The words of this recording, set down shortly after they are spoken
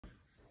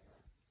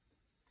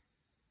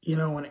You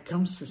know, when it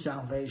comes to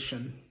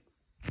salvation,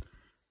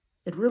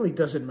 it really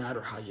doesn't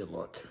matter how you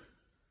look.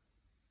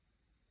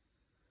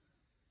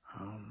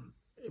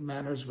 It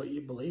matters what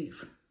you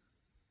believe.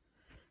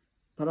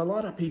 But a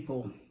lot of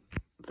people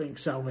think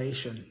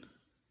salvation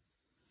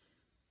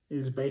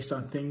is based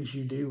on things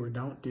you do or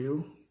don't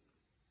do.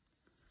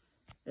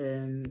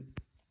 And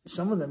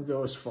some of them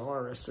go as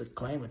far as to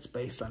claim it's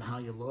based on how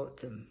you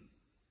look. And,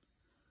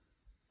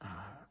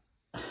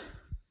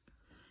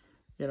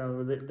 you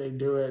know, they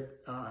do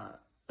it.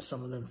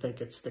 Some of them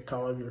think it's the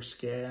color of your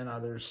skin.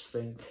 Others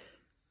think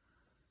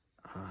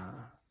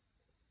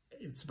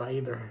it's by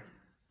either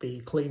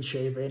being clean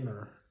shaven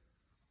or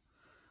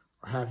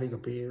having a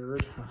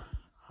beard.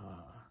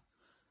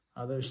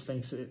 Others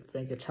think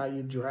it's how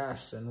you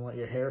dress and what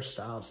your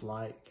hairstyle's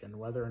like and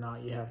whether or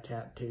not you have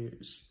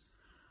tattoos.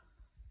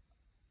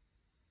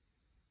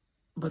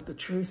 But the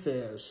truth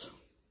is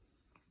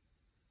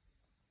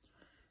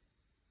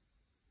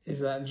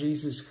that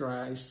Jesus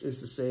Christ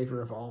is the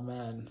Savior of all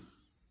men,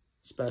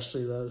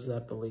 especially those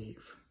that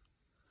believe.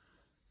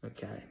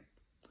 Okay.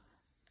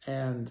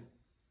 And,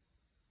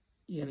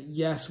 you know,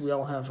 yes, we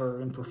all have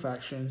our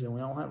imperfections and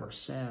we all have our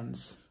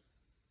sins.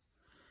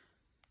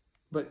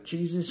 But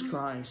Jesus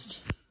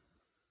Christ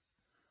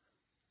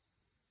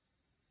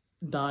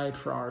died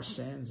for our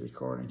sins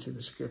according to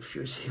the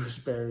scriptures. He was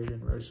buried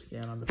and rose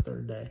again on the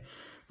third day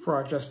for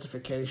our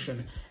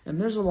justification. And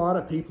there's a lot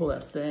of people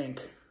that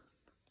think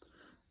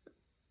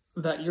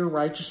that your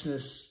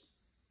righteousness,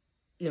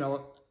 you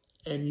know,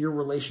 and your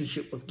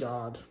relationship with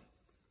God,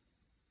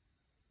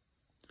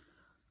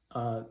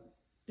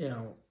 you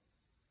know,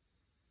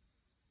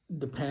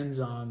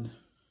 depends on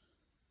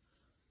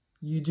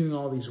you doing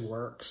all these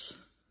works.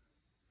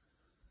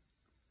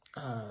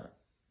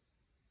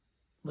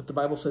 But the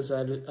Bible says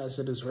that as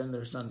it is written,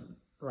 there's none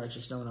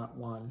righteous, no, not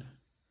one.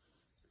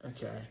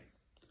 Okay.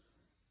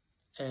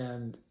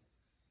 And,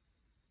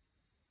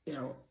 you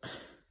know,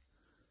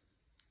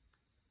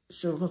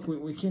 so look,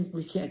 we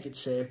can't get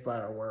saved by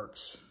our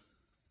works.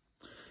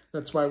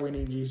 That's why we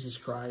need Jesus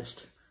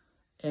Christ.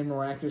 And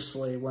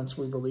miraculously, once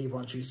we believe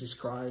on Jesus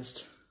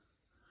Christ,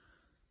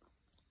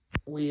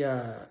 we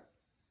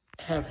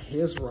have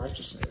his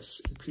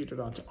righteousness imputed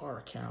onto our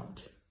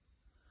account.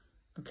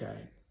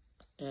 Okay.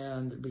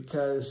 And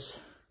because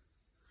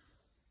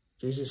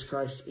Jesus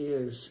Christ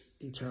is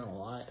eternal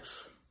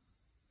life,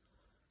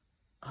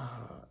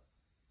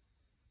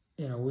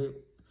 you know,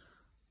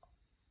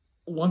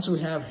 once we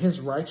have his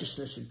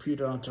righteousness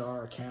imputed onto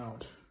our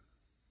account,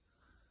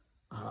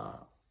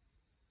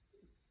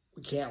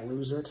 we can't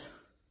lose it.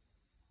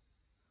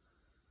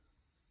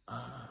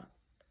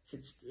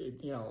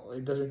 You know,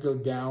 it doesn't go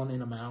down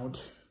in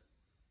amount.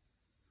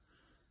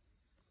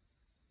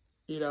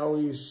 It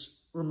always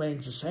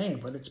remains the same,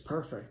 but it's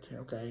perfect,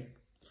 okay?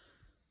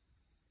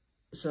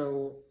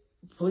 So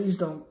please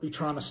don't be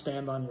trying to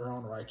stand on your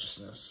own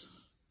righteousness,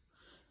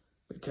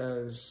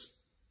 because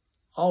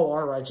all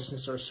our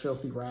righteousness are as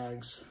filthy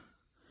rags.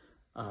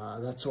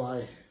 That's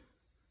why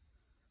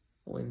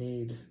we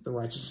need the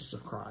righteousness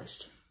of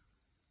Christ.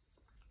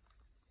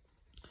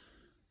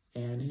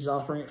 And he's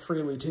offering it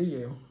freely to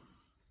you.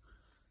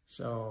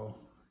 So,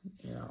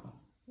 you know,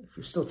 if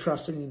you're still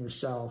trusting in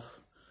yourself,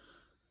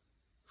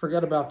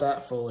 forget about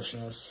that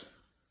foolishness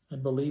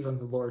and believe in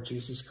the Lord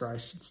Jesus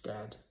Christ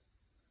instead.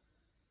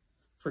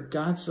 For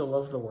God so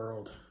loved the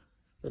world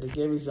that he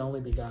gave his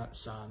only begotten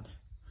Son,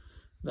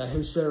 that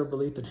whosoever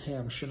believeth in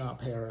him should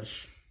not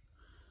perish,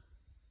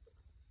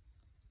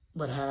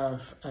 but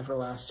have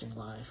everlasting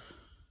life.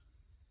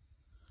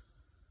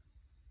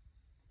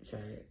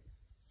 Okay.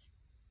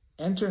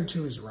 Enter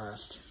into his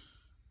rest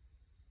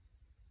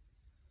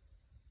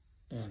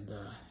and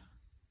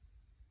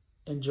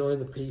enjoy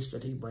the peace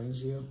that he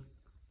brings you.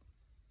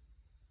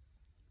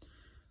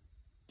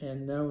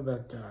 And know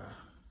that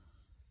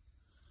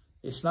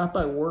it's not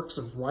by works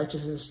of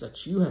righteousness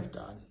that you have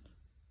done,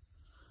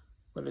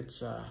 but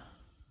it's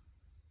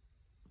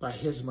by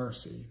his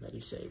mercy that he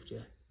saved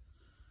you.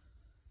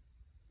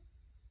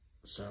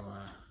 So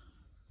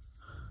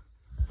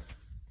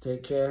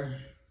take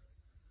care.